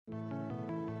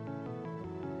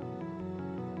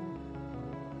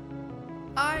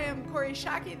I am Kori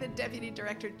Schake, the Deputy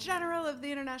Director General of the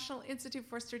International Institute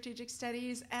for Strategic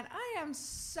Studies, and I am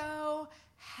so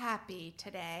happy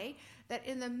today that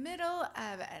in the middle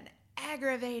of an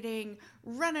aggravating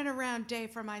running around day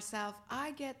for myself,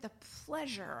 I get the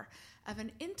pleasure of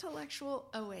an intellectual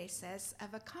oasis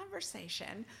of a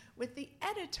conversation with the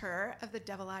editor of the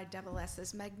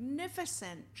IISS's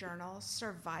magnificent journal,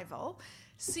 Survival,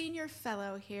 Senior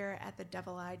Fellow here at the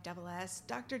IISS,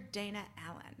 Dr. Dana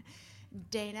Allen.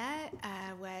 Dana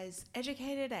was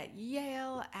educated at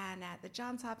Yale and at the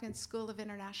Johns Hopkins School of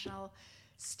International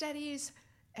Studies,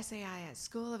 SAIS,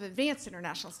 School of Advanced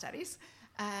International Studies,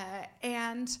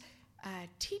 and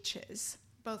teaches,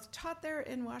 both taught there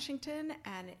in Washington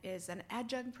and is an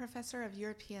adjunct professor of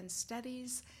European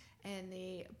Studies in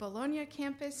the Bologna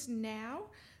campus now.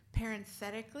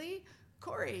 Parenthetically,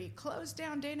 Kori closed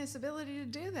down Dana's ability to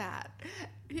do that.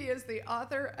 He is the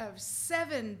author of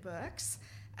 7 books.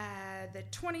 The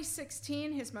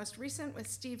 2016, his most recent with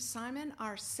Steve Simon,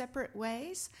 Our Separate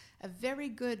Ways, a very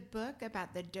good book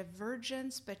about the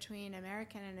divergence between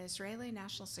American and Israeli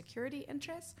national security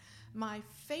interests. My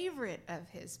favorite of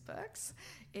his books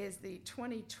is the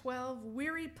 2012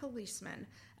 Weary Policeman,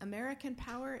 American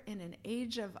Power in an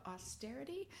Age of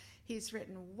Austerity. He's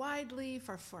written widely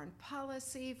for foreign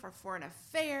policy, for foreign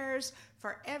affairs,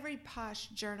 for every posh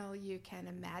journal you can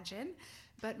imagine.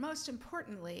 But most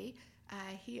importantly,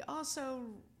 he also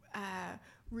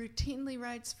routinely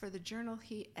writes for the journal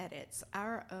he edits,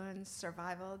 Our Own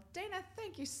Survival. Dana,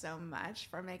 thank you so much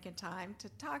for making time to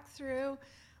talk through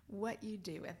what you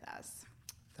do with us.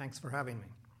 Thanks for having me.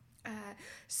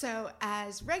 So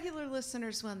as regular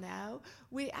listeners will know,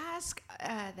 we ask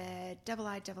the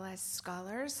IISS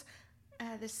scholars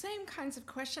the same kinds of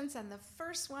questions, and the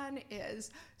first one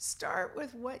is start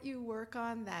with what you work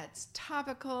on that's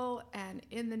topical and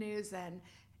in the news, and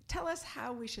tell us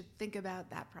how we should think about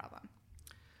that problem.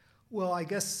 Well, I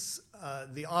guess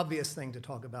the obvious thing to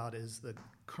talk about is the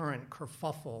current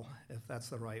kerfuffle, if that's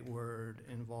the right word,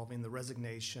 involving the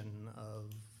resignation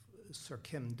of Sir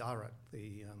Kim Darroch,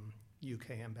 the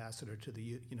UK ambassador to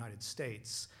the United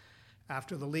States,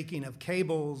 after the leaking of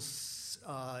cables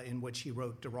in which he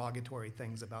wrote derogatory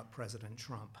things about President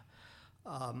Trump.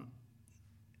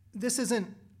 This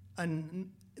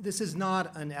is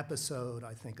not an episode,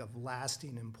 I think, of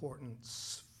lasting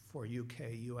importance for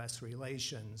UK-US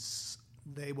relations.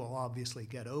 They will obviously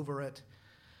get over it.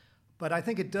 But I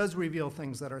think it does reveal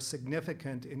things that are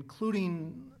significant,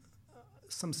 including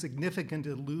some significant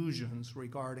illusions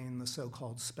regarding the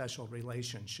so-called special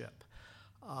relationship.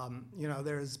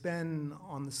 There's been,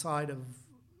 on the side of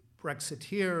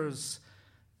Brexiteers,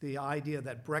 the idea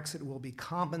that Brexit will be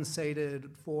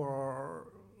compensated for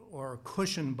or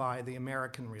cushioned by the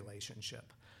American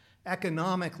relationship.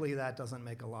 Economically, that doesn't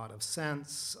make a lot of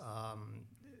sense.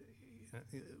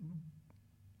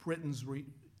 Britain's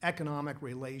economic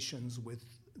relations with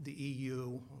the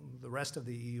EU, the rest of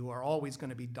the EU, are always going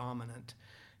to be dominant,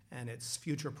 and its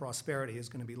future prosperity is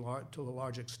going to be, to a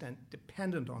large extent,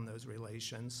 dependent on those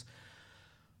relations.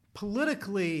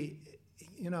 Politically,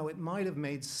 it might have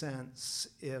made sense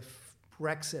if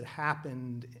Brexit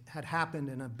had happened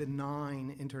in a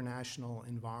benign international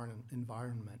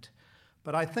environment.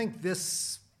 But I think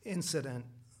this incident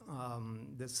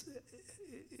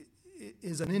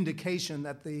is an indication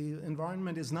that the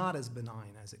environment is not as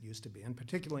benign as it used to be, and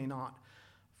particularly not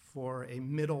for a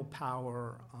middle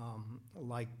power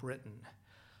like Britain.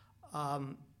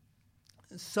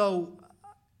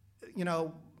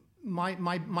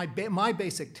 My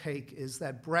basic take is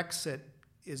that Brexit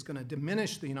is going to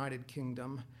diminish the United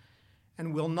Kingdom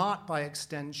and will not, by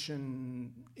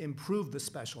extension, improve the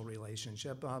special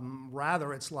relationship.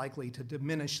 Rather, it's likely to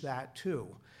diminish that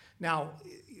too. Now,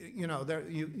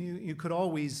 you could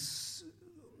always,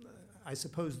 I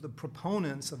suppose, the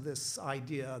proponents of this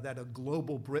idea that a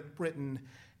global Britain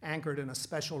anchored in a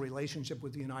special relationship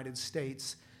with the United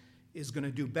States is going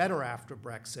to do better after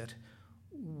Brexit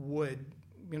would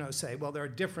say, well, there are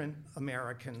different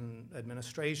American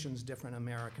administrations, different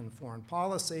American foreign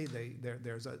policy.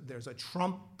 There's a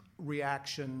Trump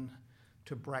reaction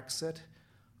to Brexit,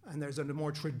 and there's a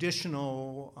more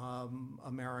traditional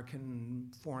American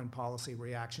foreign policy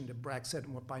reaction to Brexit.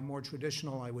 And by more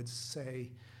traditional, I would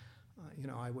say,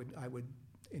 I would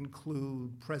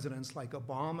include presidents like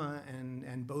Obama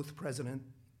and both President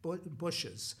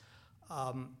Bushes.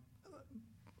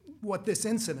 What this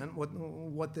incident,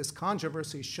 what this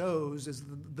controversy shows is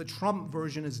the Trump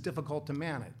version is difficult to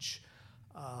manage.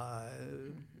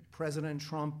 President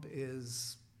Trump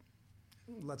is,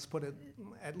 let's put it,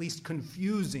 at least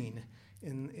confusing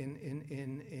in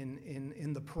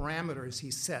the the parameters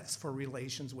he sets for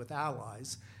relations with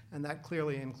allies, and that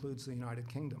clearly includes the United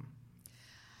Kingdom.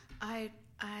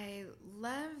 I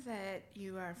love that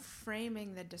you are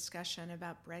framing the discussion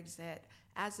about Brexit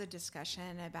as a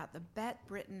discussion about the bet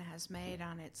Britain has made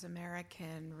on its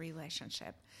American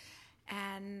relationship.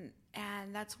 And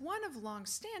that's one of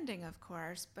long-standing, of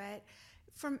course, but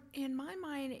in my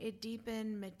mind, it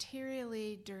deepened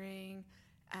materially during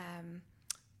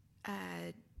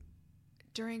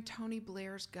Tony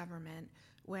Blair's government,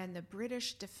 when the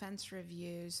British Defence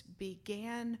Reviews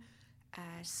began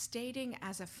stating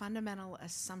as a fundamental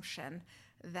assumption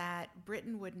that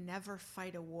Britain would never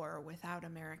fight a war without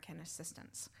American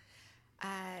assistance.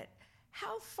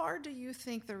 How far do you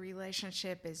think the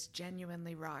relationship is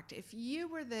genuinely rocked? If you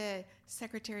were the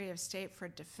Secretary of State for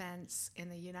Defense in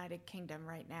the United Kingdom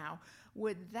right now,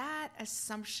 would that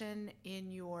assumption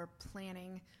in your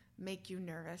planning make you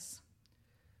nervous?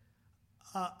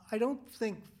 I don't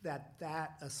think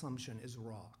that assumption is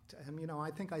rocked.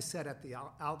 I think I said at the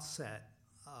outset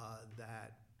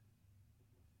that,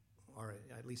 or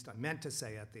at least I meant to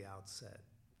say at the outset,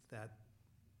 that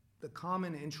the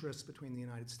common interests between the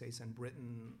United States and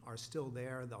Britain are still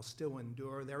there. They'll still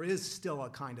endure. There is still a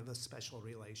kind of a special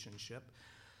relationship.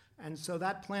 And so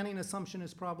that planning assumption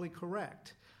is probably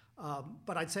correct.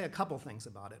 But I'd say a couple things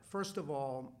about it. First of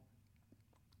all,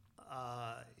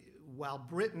 while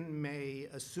Britain may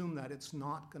assume that it's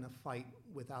not going to fight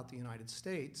without the United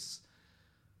States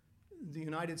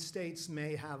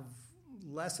may have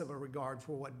less of a regard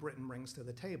for what Britain brings to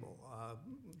the table.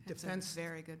 That's a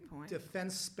very good point.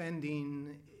 Defense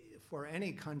spending for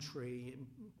any country,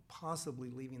 possibly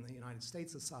leaving the United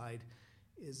States aside,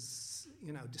 is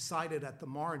decided at the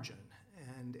margin,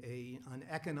 and a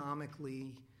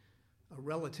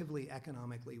relatively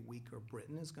economically weaker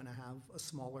Britain is going to have a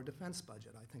smaller defense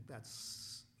budget. I think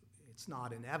it's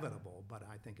not inevitable, but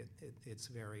I think it's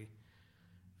very,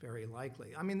 very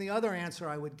likely. The other answer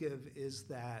I would give is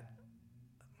that,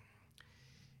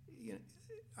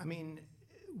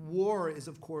 war is,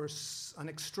 of course, an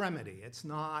extremity. It's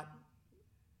not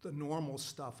the normal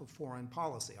stuff of foreign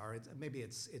policy, or maybe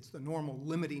it's the normal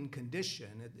limiting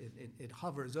condition. It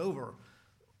hovers over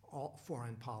all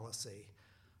foreign policy.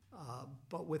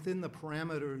 But within the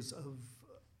parameters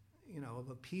of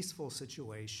a peaceful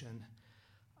situation,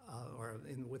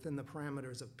 within the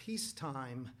parameters of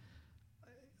peacetime,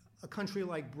 a country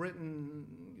like Britain,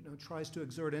 tries to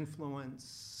exert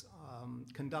influence,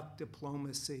 conduct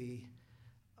diplomacy,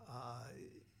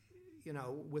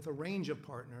 with a range of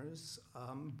partners.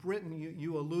 Britain,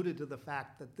 you alluded to the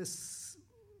fact that this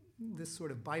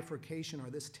sort of bifurcation or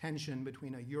this tension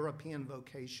between a European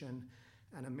vocation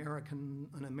and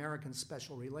an American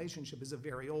special relationship is a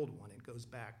very old one. It goes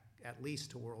back at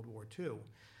least to World War II.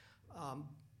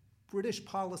 British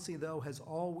policy, though, has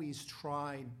always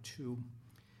tried to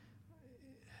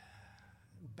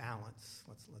balance,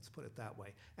 let's put it that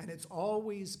way. And it's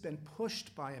always been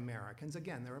pushed by Americans.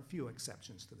 Again, there are a few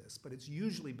exceptions to this, but it's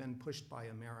usually been pushed by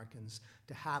Americans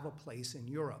to have a place in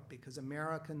Europe, because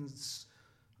American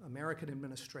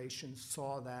administrations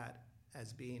saw that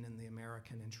as being in the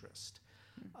American interest.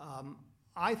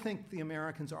 I think the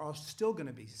Americans are still going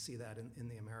to see that in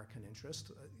the American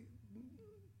interest.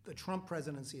 The Trump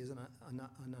presidency is an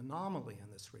anomaly in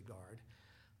this regard,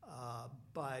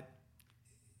 but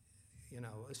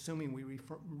assuming we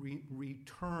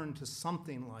return to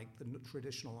something like the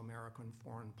traditional American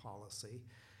foreign policy,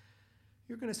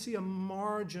 you're going to see a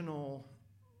marginal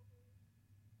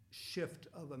shift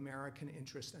of American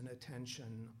interest and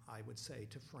attention, I would say,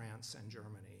 to France and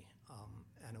Germany,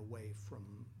 and away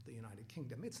from the United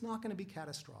Kingdom. It's not going to be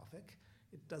catastrophic.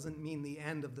 It doesn't mean the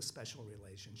end of the special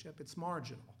relationship. It's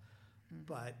marginal.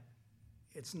 But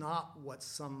it's not what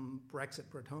some Brexit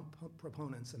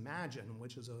proponents imagine,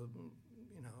 which is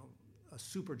a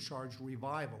supercharged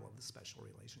revival of the special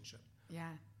relationship.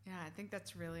 Yeah, I think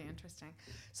that's really interesting.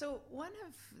 So one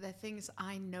of the things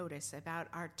I notice about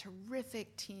our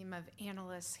terrific team of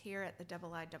analysts here at the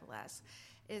IISS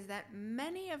is that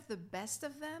many of the best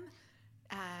of them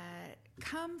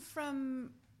come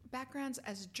from backgrounds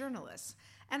as journalists.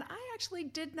 And I actually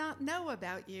did not know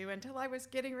about you until I was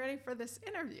getting ready for this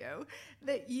interview,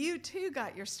 that you too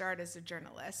got your start as a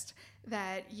journalist,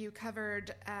 that you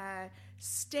covered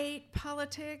state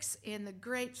politics in the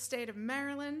great state of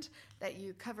Maryland, that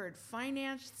you covered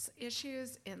finance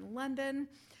issues in London.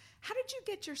 How did you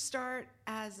get your start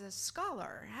as a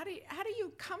scholar? How do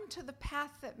you come to the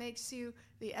path that makes you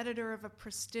the editor of a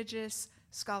prestigious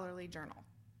scholarly journal?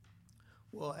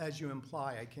 Well, as you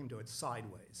imply, I came to it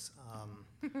sideways.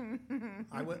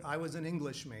 I was an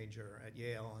English major at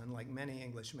Yale, and like many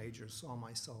English majors, saw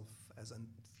myself as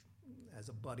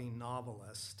a budding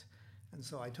novelist. And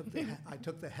so I took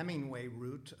the Hemingway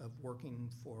route of working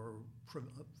for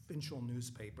provincial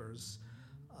newspapers,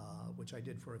 which I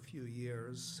did for a few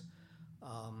years.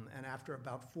 And after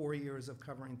about 4 years of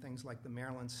covering things like the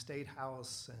Maryland State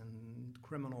House and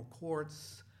criminal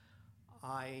courts,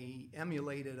 I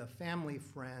emulated a family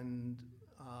friend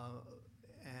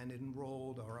and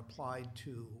enrolled or applied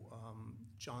to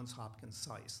Johns Hopkins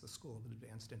SAIS, the School of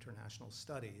Advanced International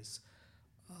Studies.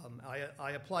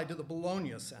 I applied to the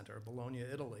Bologna Center, Bologna,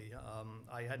 Italy.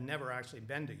 I had never actually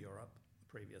been to Europe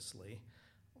previously,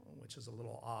 which is a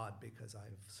little odd because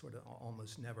I've sort of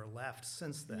almost never left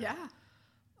since then. Yeah.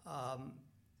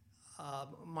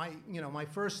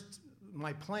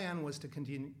 My plan was to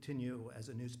continue as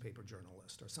a newspaper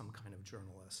journalist or some kind of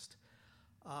journalist.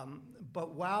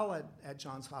 But while at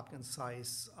Johns Hopkins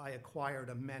SAIS, I acquired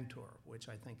a mentor, which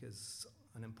I think is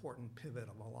an important pivot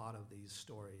of a lot of these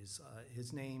stories.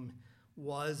 His name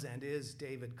was and is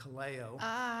David Kaleo.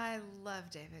 I love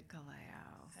David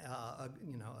Kaleo. A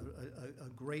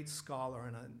great scholar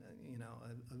and a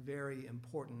very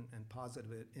important and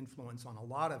positive influence on a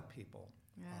lot of people.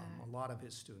 Yeah. A lot of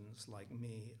his students, like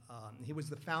me. He was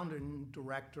the founding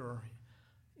director.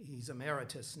 He's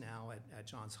emeritus now at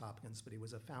Johns Hopkins, but he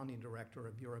was a founding director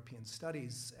of European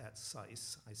Studies at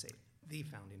SAIS. I say the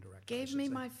founding director. Gave me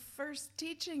my first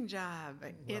teaching job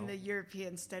in the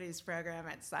European Studies program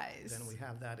at SAIS. Then we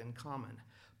have that in common.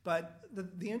 But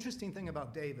the interesting thing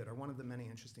about David, or one of the many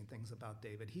interesting things about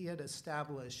David, he had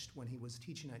established when he was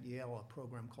teaching at Yale a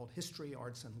program called History,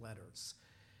 Arts, and Letters.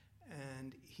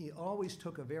 And he always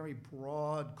took a very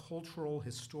broad cultural,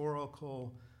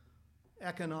 historical,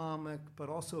 economic, but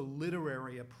also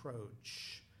literary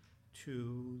approach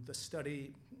to the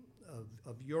study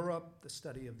of Europe, the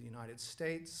study of the United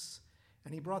States.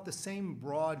 And he brought the same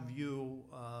broad view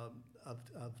of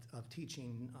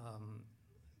teaching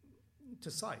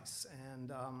to SAIS.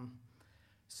 And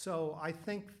so I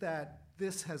think that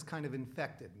this has kind of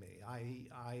infected me.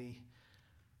 I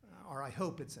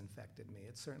hope it's infected me.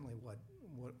 It's certainly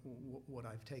what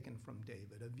I've taken from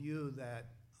David, a view that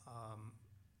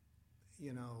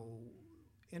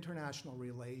international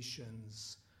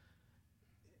relations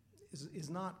is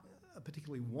not a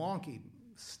particularly wonky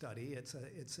study.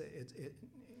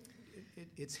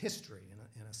 It's history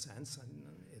in a sense, and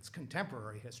it's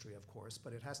contemporary history, of course,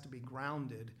 but it has to be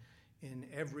grounded in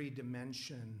every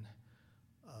dimension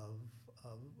of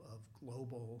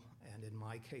global, and in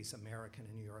my case, American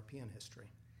and European history.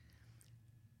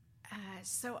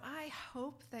 So I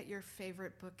hope that your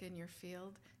favorite book in your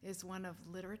field is one of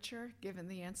literature, given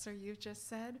the answer you just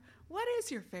said. What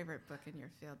is your favorite book in your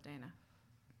field, Dana?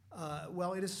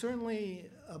 Well, it is certainly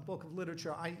a book of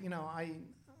literature. I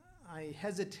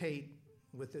hesitate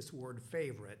with this word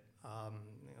favorite.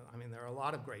 There are a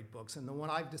lot of great books, and the one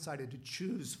I've decided to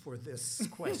choose for this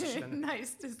question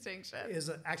nice distinction. Is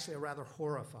actually a rather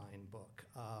horrifying book.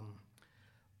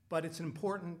 But it's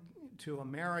important to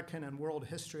American and world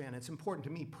history, and it's important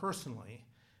to me personally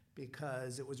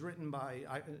because it was written by,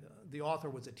 the author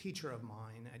was a teacher of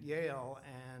mine at Yale,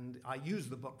 and I used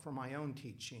the book for my own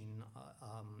teaching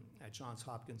at Johns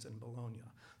Hopkins in Bologna.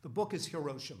 The book is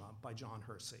Hiroshima by John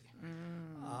Hersey.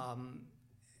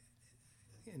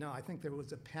 I think there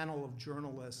was a panel of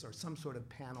journalists or some sort of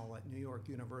panel at New York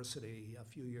University a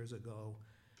few years ago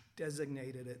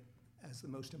designated it as the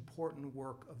most important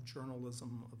work of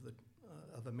journalism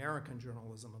of American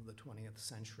journalism of the 20th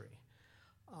century.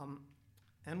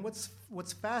 And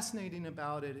what's fascinating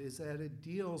about it is that it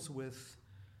deals with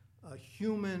a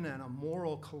human and a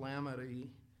moral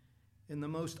calamity in the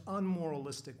most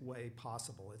unmoralistic way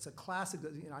possible. It's a classic,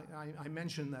 I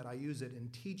mentioned that I use it in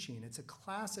teaching. It's a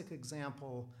classic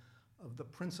example of the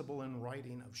principle in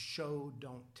writing of show,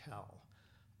 don't tell.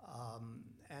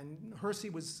 And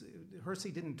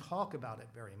Hersey didn't talk about it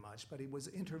very much, but he was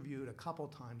interviewed a couple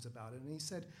times about it, and he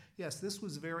said, yes, this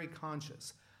was very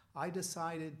conscious. I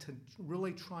decided to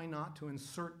really try not to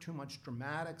insert too much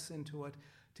dramatics into it,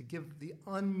 to give the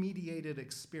unmediated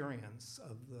experience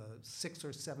of the 6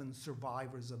 or 7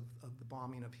 survivors of the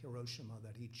bombing of Hiroshima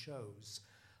that he chose,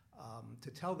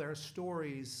 to tell their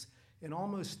stories in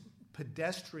almost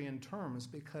pedestrian terms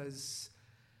because,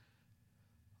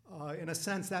 in a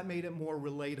sense, that made it more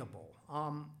relatable.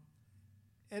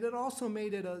 And it also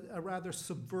made it a rather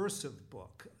subversive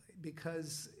book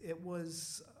because it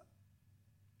was,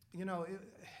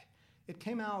 it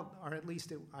came out, or at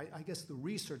least I guess the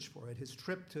research for it, his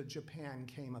trip to Japan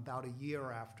came about a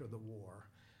year after the war.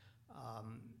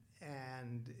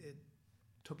 and it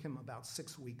took him about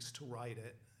 6 weeks to write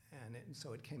it, and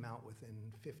so it came out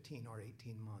within 15 or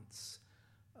 18 months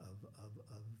of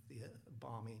the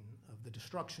bombing, of the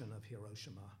destruction of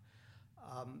Hiroshima.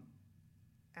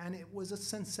 And it was a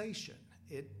sensation.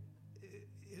 It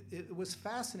was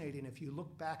fascinating if you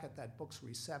look back at that book's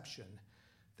reception,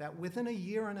 that within a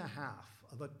year and a half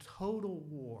of a total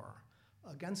war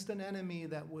against an enemy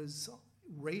that was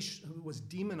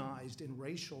demonized in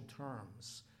racial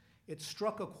terms, it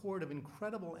struck a chord of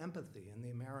incredible empathy in the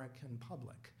American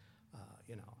public.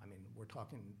 We're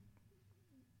talking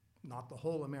not the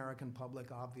whole American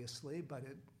public, obviously, but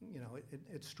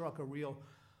it struck a real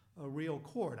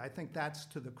chord. I think that's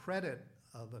to the credit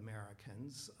of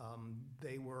Americans.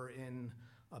 They were in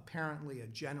apparently a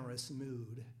generous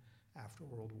mood after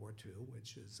World War II,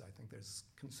 which is, I think there's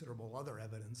considerable other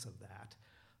evidence of that.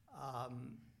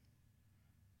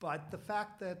 But the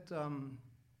fact that,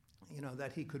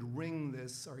 that he could ring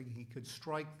this, or he could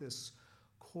strike this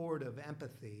chord of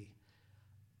empathy,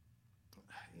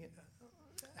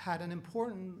 had an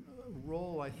important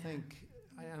role, I think,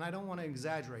 and I don't want to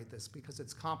exaggerate this because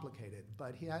it's complicated,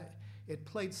 but it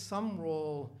played some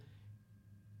role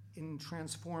in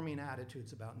transforming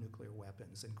attitudes about nuclear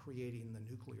weapons and creating the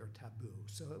nuclear taboo.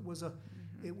 So it was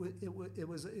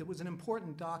it was an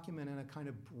important document in a kind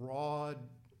of broad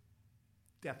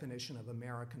definition of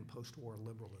American post-war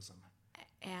liberalism.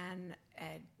 And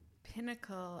a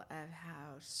pinnacle of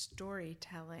how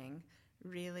storytelling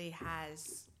really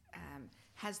has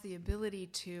the ability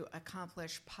to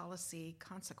accomplish policy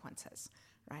consequences,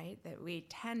 right? That we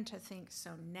tend to think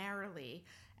so narrowly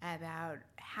about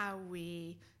how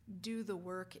we do the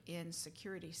work in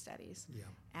security studies. Yeah.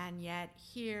 And yet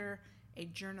here, a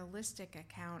journalistic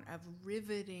account of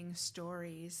riveting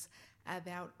stories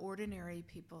about ordinary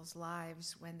people's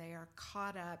lives when they are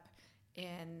caught up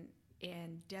in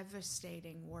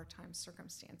devastating wartime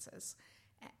circumstances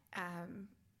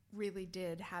really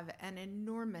did have an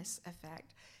enormous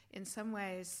effect. In some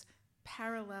ways,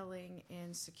 paralleling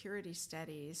in security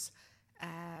studies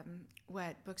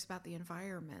what books about the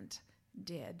environment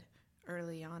did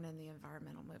early on in the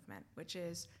environmental movement, which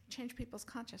is change people's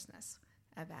consciousness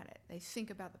about it. They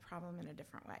think about the problem in a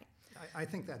different way. I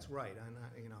think that's right, and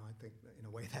I think in a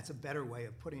way that's a better way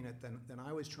of putting it than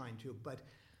I was trying to, but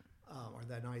or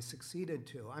that I succeeded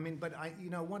to. But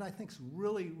what I think is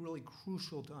really, really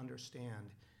crucial to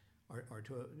understand or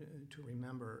to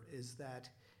remember is that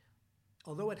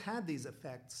although it had these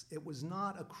effects, it was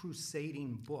not a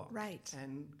crusading book. Right.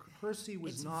 And Hersey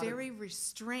was it's not very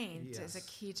restrained Yes. is a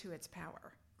key to its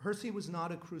power. Hersey was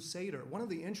not a crusader. One of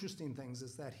the interesting things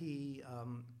is that he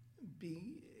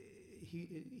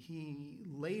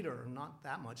later, not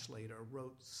that much later,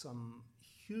 wrote some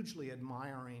hugely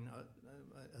admiring,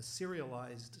 a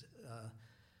serialized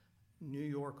New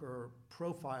Yorker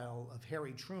profile of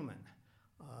Harry Truman,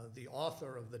 the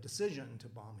author of the decision to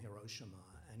bomb Hiroshima,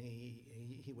 and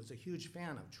he was a huge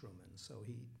fan of Truman. So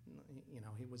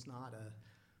he was not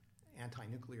a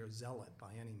anti-nuclear zealot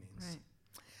by any means. Right.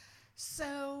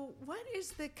 So what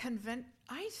is the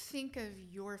I think of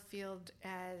your field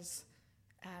as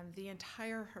the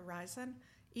entire horizon,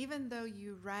 even though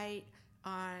you write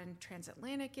on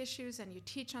transatlantic issues and you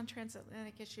teach on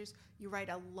transatlantic issues, you write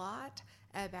a lot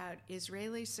about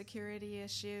Israeli security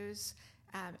issues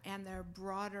and their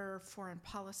broader foreign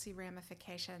policy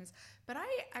ramifications. But I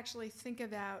actually think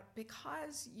about,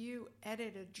 because you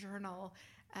edit a journal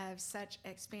of such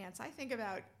expanse, I think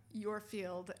about your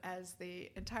field as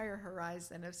the entire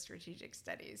horizon of strategic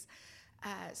studies,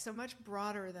 so much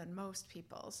broader than most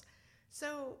people's.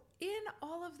 So in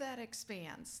all of that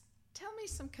expanse, give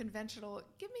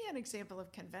me an example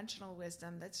of conventional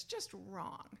wisdom that's just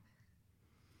wrong.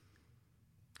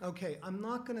 Okay, I'm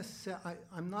not going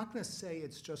to say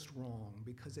it's just wrong,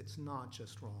 because it's not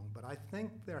just wrong, but I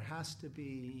think there has to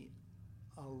be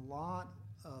a lot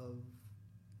of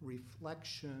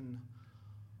reflection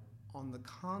on the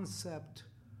concept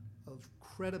of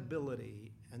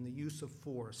credibility and the use of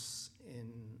force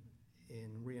in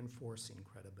reinforcing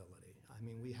credibility.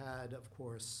 We had, of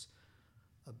course,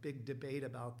 a big debate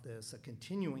about this, a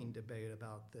continuing debate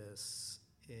about this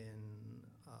in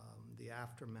the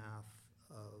aftermath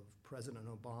of President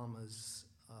Obama's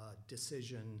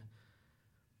decision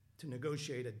to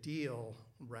negotiate a deal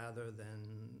rather than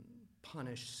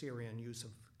punish Syrian use of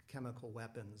chemical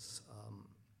weapons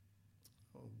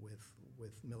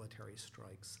with military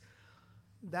strikes.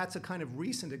 That's a kind of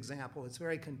recent example. It's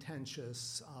very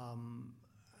contentious,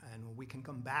 and we can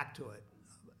come back to it,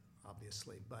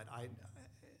 obviously. But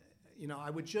I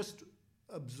would just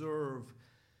observe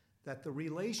that the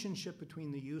relationship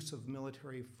between the use of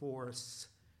military force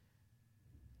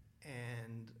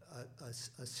and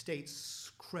a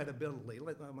state's credibility,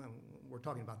 we're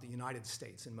talking about the United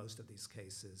States in most of these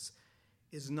cases,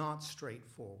 is not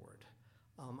straightforward.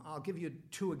 I'll give you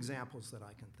two examples that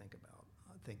I can think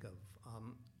of.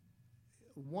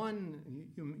 One,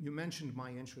 you mentioned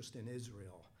my interest in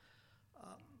Israel.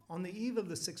 On the eve of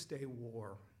the Six-Day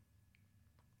War,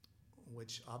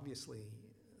 which obviously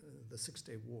the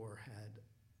Six-Day War had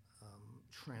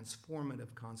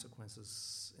transformative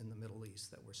consequences in the Middle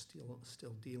East that we're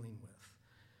still dealing with.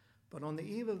 But on the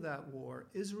eve of that war,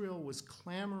 Israel was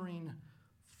clamoring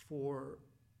for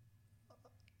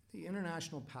the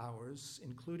international powers,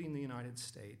 including the United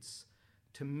States,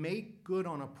 to make good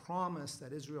on a promise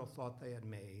that Israel thought they had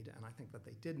made, and I think that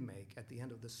they did make at the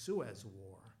end of the Suez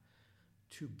War,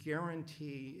 to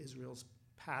guarantee Israel's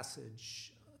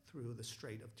passage through the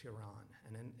Strait of Tiran.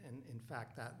 And in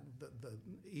fact, the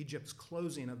Egypt's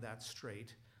closing of that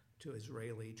strait to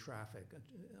Israeli traffic,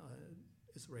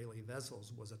 Israeli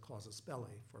vessels, was a casus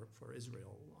belli for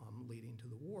Israel, leading to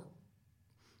the war.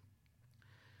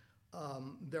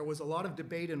 There was a lot of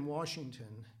debate in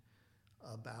Washington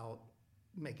about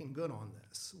making good on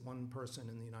this. One person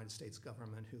in the United States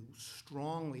government who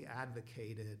strongly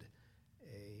advocated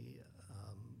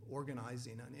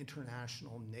organizing an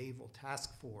international naval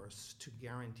task force to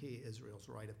guarantee Israel's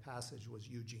right of passage was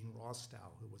Eugene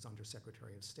Rostow, who was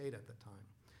Undersecretary of State at the time.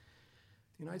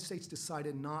 The United States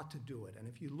decided not to do it, and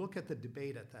if you look at the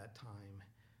debate at that time,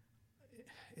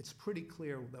 it's pretty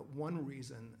clear that one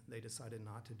reason they decided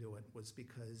not to do it was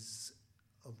because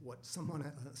of what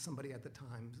somebody at the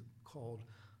time called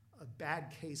a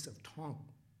bad case of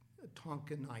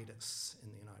Tonkinitis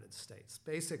in the United States.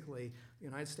 Basically, the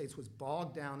United States was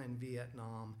bogged down in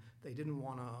Vietnam. They didn't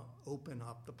want to open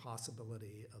up the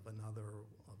possibility of another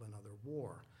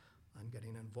war and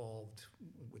getting involved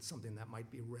with something that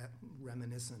might be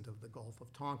reminiscent of the Gulf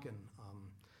of Tonkin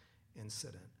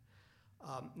incident.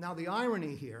 Now, the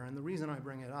irony here, and the reason I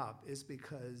bring it up, is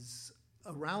because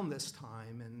around this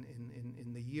time,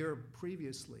 in the year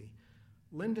previously,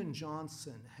 Lyndon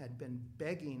Johnson had been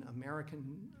begging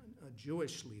American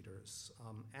Jewish leaders,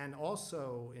 and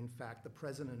also, in fact, the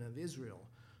president of Israel,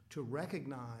 to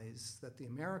recognize that the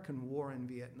American war in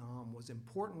Vietnam was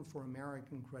important for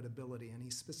American credibility. And he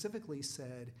specifically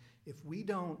said, if we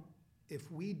don't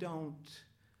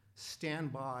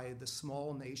stand by the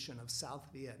small nation of South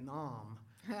Vietnam,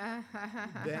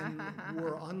 then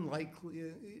we're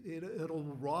unlikely, it'll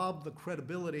rob the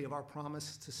credibility of our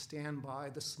promise to stand by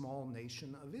the small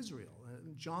nation of Israel.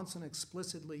 And Johnson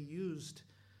explicitly used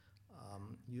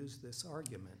this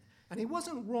argument. And he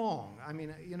wasn't wrong. I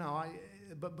mean,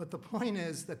 but the point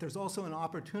is that there's also an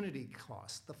opportunity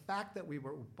cost. The fact that we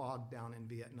were bogged down in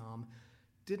Vietnam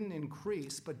didn't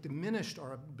increase, but diminished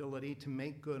our ability to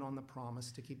make good on the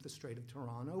promise to keep the Strait of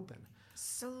Tiran open.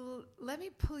 So let me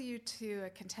pull you to a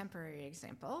contemporary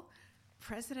example.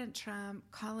 President Trump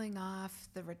calling off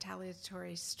the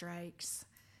retaliatory strikes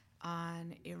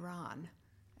on Iran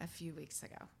a few weeks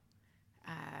ago.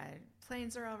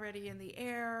 Planes are already in the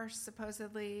air,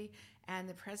 supposedly, and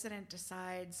the president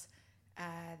decides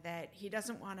that he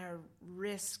doesn't want to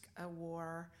risk a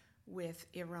war with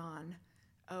Iran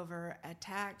over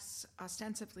attacks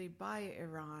ostensibly by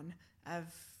Iran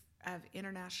of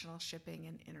international shipping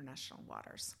in international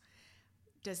waters.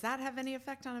 Does that have any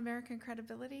effect on American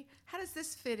credibility? How does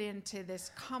this fit into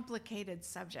this complicated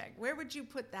subject? Where would you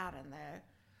put that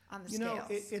on the scales?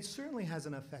 It certainly has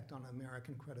an effect on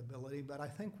American credibility, but I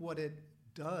think what it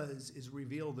does is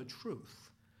reveal the truth,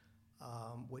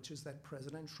 which is that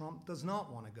President Trump does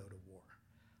not want to go to war.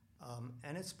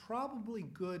 And it's probably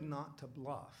good not to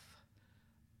bluff.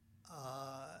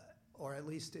 Or at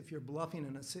least if you're bluffing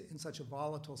in such a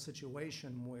volatile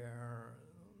situation where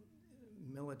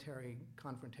military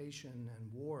confrontation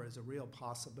and war is a real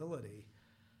possibility,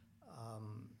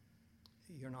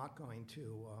 you're not going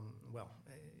to,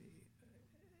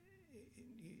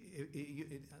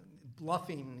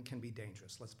 bluffing can be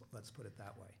dangerous, let's put it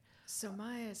that way. So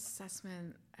my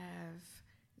assessment of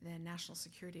the National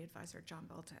Security Advisor, John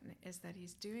Bolton, is that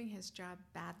he's doing his job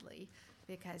badly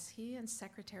because he and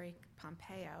Secretary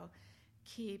Pompeo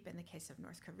keep, in the case of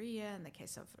North Korea, in the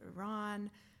case of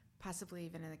Iran, possibly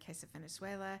even in the case of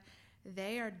Venezuela,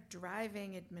 they are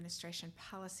driving administration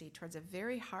policy towards a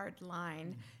very hard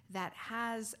line that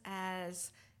has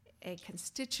as a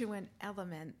constituent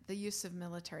element the use of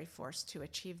military force to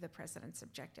achieve the president's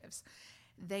objectives.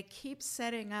 They keep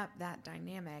setting up that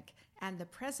dynamic, and the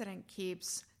president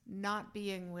keeps not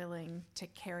being willing to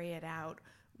carry it out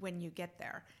when you get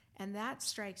there. And that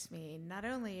strikes me not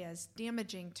only as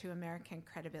damaging to American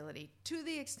credibility, to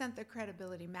the extent that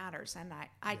credibility matters. And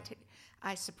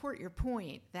I support your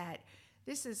point that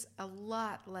this is a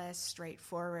lot less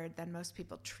straightforward than most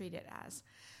people treat it as.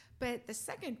 But the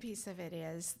second piece of it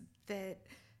is that,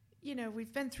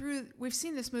 we've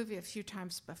seen this movie a few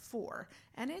times before,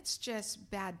 and it's just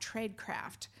bad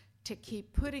tradecraft to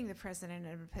keep putting the president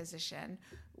in a position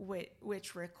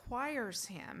which requires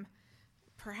him,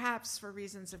 perhaps for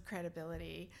reasons of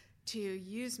credibility, to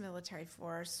use military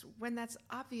force when that's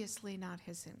obviously not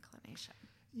his inclination.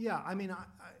 Yeah, I mean,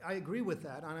 I agree with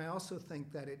that, and I also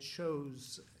think that it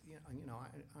shows.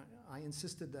 I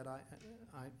insisted that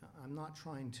I'm not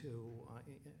trying to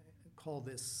call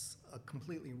this a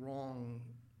completely wrong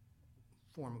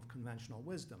form of conventional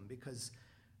wisdom, because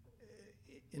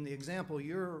in the example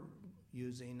you're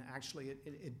using, actually,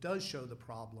 it does show the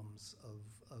problems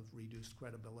of reduced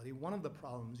credibility. One of the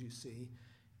problems you see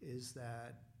is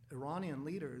that Iranian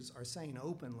leaders are saying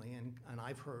openly, and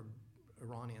I've heard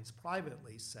Iranians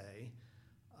privately say,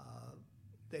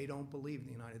 they don't believe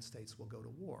the United States will go to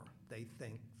war. They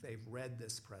think they've read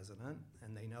this president,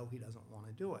 and they know he doesn't want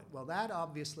to do it. Well, that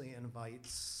obviously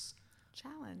invites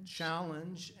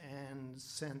challenge, and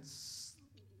since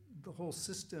the whole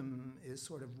system is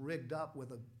sort of rigged up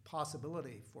with a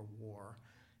possibility for war,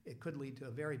 it could lead to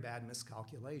a very bad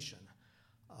miscalculation.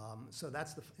 So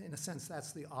that's in a sense,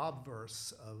 that's the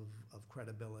obverse of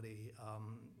credibility,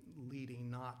 leading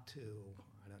not to,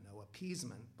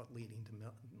 appeasement, but leading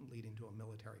to a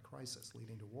military crisis,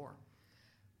 leading to war.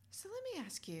 So let me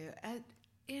ask you,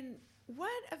 in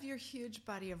what of your huge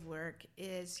body of work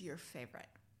is your favorite?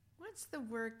 What's the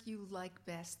work you like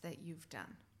best that you've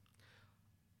done?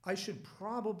 I should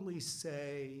probably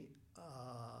say,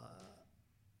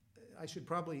 I should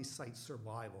probably cite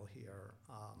survival here,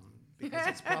 because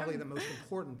it's probably the most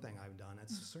important thing I've done.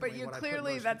 It's certainly but you what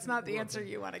clearly, that's not the answer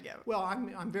you want to give. Well,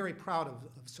 I'm very proud of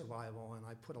survival, and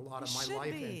I put a lot of my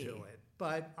life into it.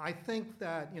 But I think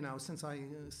that, since I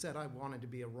said I wanted to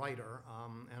be a writer,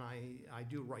 and I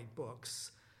do write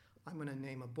books, I'm going to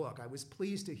name a book. I was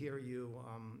pleased to hear you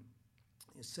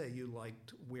say you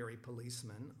liked Weary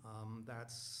Policeman.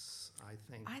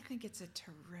 I think it's a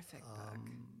terrific book.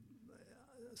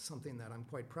 Something that I'm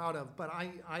quite proud of. But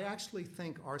I actually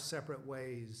think Our Separate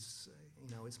Ways,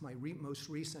 it's my most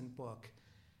recent book,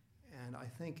 and I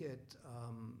think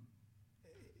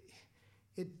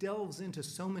it delves into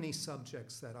so many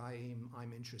subjects that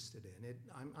I'm interested in.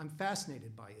 I'm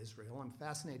fascinated by Israel. I'm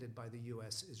fascinated by the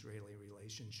U.S.-Israeli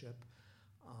relationship.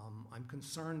 I'm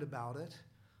concerned about it.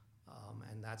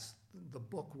 And the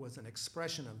book was an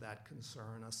expression of that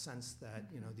concern, a sense that,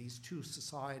 these two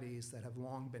societies that have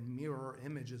long been mirror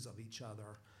images of each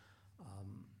other,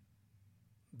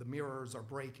 the mirrors are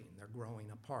breaking, they're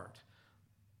growing apart.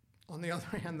 On the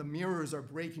other hand, the mirrors are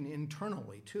breaking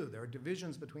internally, too. There are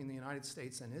divisions between the United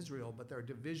States and Israel, but there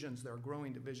are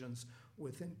growing divisions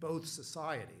within both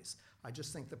societies. I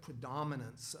just think the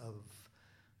predominance of,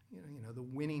 the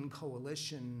winning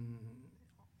coalition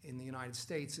in the United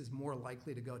States is more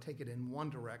likely to take it in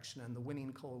one direction, and the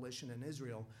winning coalition in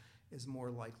Israel is more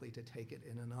likely to take it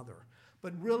in another.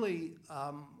 But really,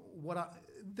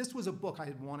 this was a book I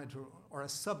had wanted to, or a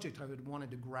subject I had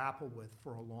wanted to grapple with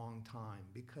for a long time,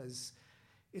 because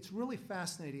it's really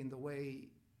fascinating the way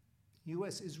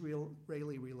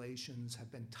U.S.-Israeli relations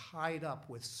have been tied up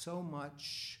with so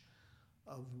much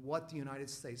of what the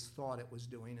United States thought it was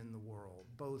doing in the world,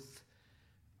 both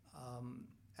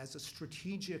as a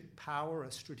strategic power,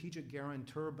 a strategic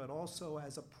guarantor, but also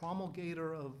as a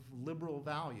promulgator of liberal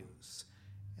values.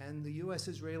 And the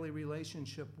U.S.-Israeli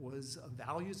relationship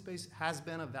has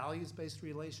been a values-based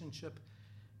relationship,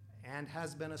 and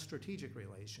has been a strategic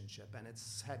relationship. And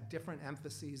it's had different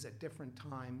emphases at different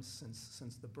times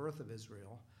since the birth of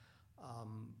Israel.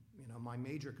 My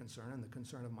major concern, and the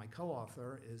concern of my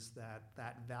co-author, is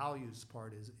that values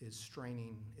part is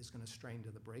going to strain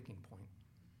to the breaking point.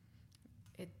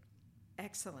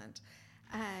 Excellent.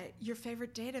 Your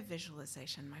favorite data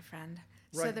visualization, my friend,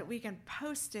 right, so that we can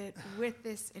post it with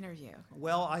this interview.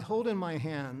 Well, I hold in my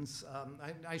hands,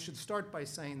 I should start by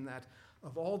saying that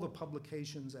of all the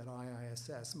publications at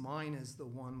IISS, mine is the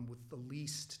one with the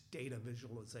least data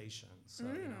visualization. So,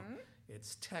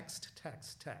 it's text,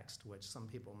 which some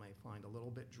people may find a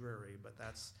little bit dreary, but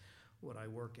that's what I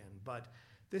work in. But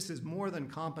this is more than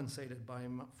compensated by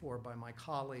my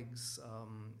colleagues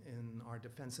in our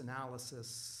defense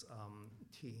analysis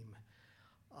team.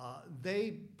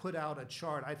 They put out a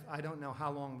chart. I don't know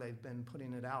how long they've been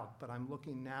putting it out, but I'm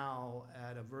looking now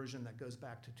at a version that goes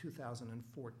back to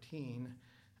 2014.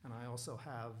 And I also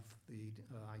have the,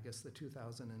 I guess the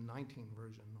 2019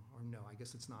 version, or no, I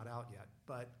guess it's not out yet.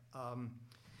 But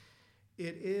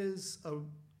it is a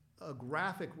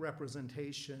graphic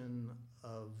representation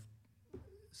of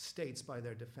states by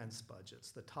their defense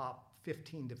budgets, the top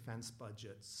 15 defense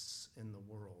budgets in the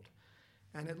world.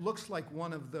 And it looks like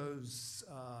one of those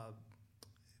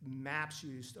maps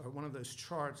used, or one of those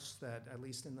charts that, at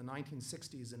least in the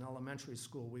 1960s in elementary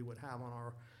school, we would have on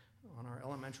our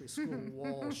elementary school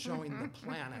wall, showing the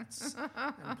planets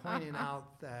and pointing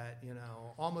out that, you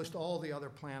know, almost all the other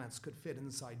planets could fit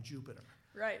inside Jupiter.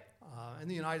 Right. And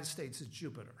the United States is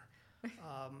Jupiter.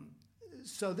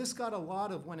 So this got a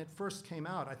lot of, when it first came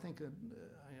out, I think,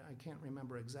 I can't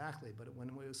remember exactly, but when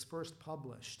it was first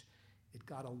published, it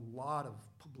got a lot of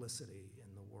publicity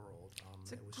in the world.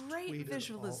 It's a it was great tweeted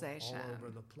visualization. all over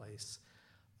the place.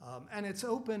 And it's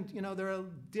opened, you know, there are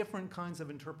different kinds of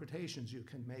interpretations you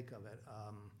can make of it.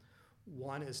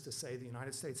 One is to say the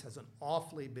United States has an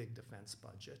awfully big defense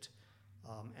budget.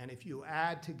 And if you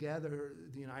add together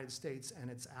the United States and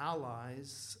its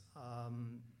allies,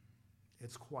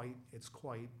 it's quite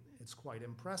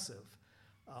impressive.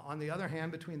 On the other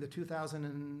hand, between the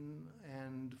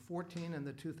 2014 and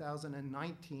the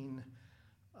 2019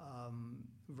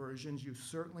 versions, you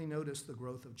certainly notice the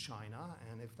growth of China,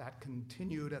 and if that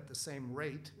continued at the same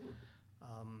rate,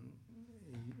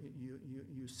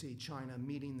 you see China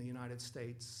meeting the United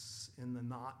States in the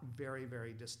not very,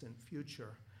 very distant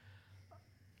future.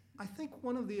 I think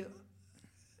one of the,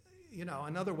 you know,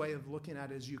 another way of looking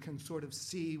at it is you can sort of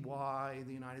see why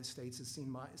the United States is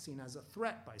seen as a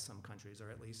threat by some countries, or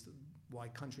at least why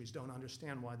countries don't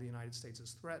understand why the United States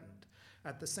is threatened.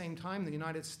 At the same time, the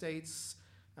United States,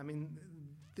 I mean,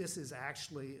 this is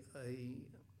actually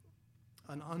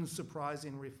an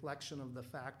unsurprising reflection of the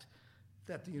fact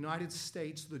that the United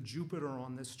States, the Jupiter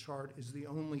on this chart, is the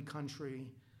only country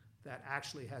that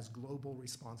actually has global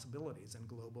responsibilities and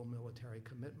global military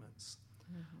commitments.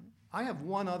 Mm-hmm. I have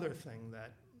one other thing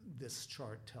that this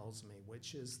chart tells me,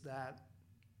 which is that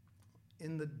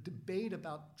in the debate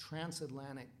about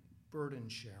transatlantic burden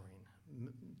sharing,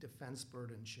 defense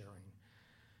burden sharing,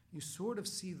 you sort of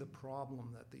see the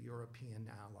problem that the European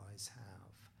allies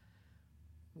have.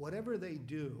 Whatever they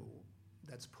do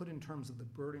that's put in terms of the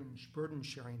burden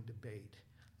sharing debate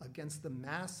against the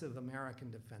massive American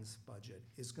defense budget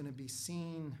is going to be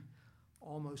seen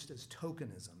almost as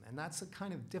tokenism. And that's a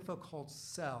kind of difficult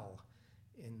sell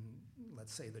in,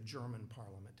 let's say, the German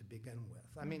parliament to begin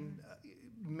with. I mean,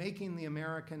 making the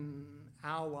American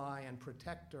ally and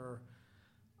protector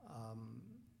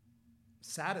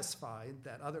satisfied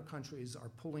that other countries are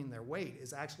pulling their weight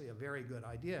is actually a very good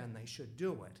idea, and they should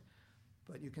do it.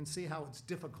 But you can see how it's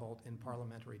difficult in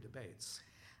parliamentary debates.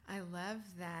 I love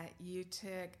that you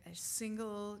took a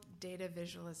single data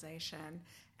visualization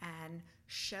and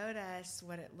showed us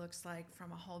what it looks like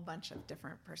from a whole bunch of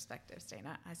different perspectives,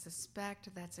 Dana. I suspect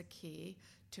that's a key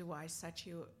to why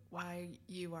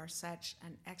you are such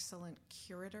an excellent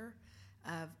curator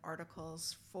of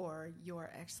articles for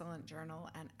your excellent journal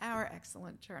and our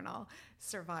excellent journal,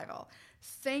 Survival.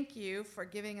 Thank you for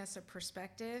giving us a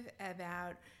perspective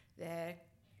about the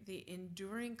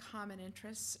enduring common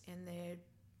interests in the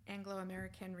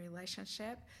Anglo-American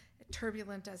relationship,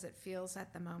 turbulent as it feels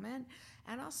at the moment,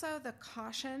 and also the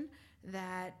caution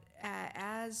that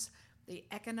as the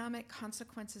economic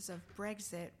consequences of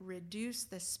Brexit reduce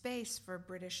the space for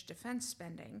British defense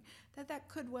spending, that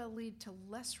could well lead to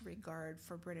less regard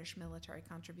for British military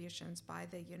contributions by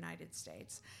the United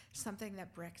States, something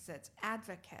that Brexit's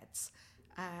advocates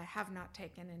have not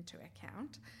taken into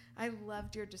account. I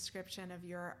loved your description of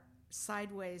your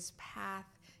sideways path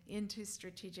into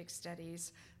strategic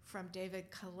studies from David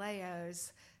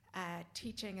Kaleo's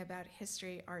teaching about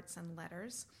history, arts, and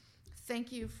letters.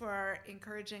 Thank you for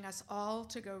encouraging us all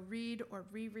to go read or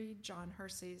reread John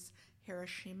Hersey's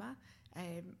Hiroshima,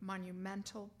 a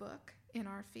monumental book in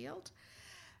our field,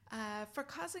 for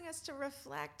causing us to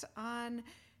reflect on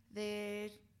the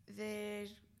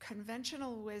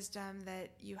conventional wisdom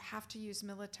that you have to use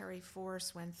military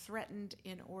force when threatened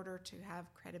in order to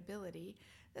have credibility,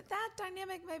 that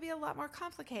dynamic may be a lot more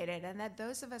complicated, and that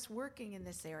those of us working in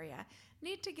this area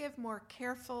need to give more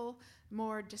careful,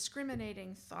 more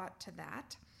discriminating thought to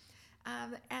that.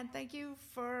 And thank you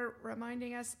for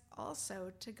reminding us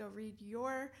also to go read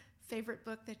your favorite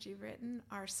book that you've written,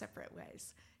 Our Separate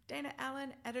Ways. Dana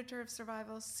Allen, editor of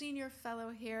Survival, senior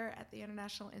fellow here at the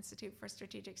International Institute for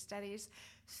Strategic Studies.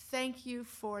 Thank you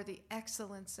for the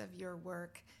excellence of your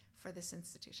work for this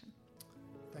institution.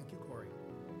 Thank you, Corey.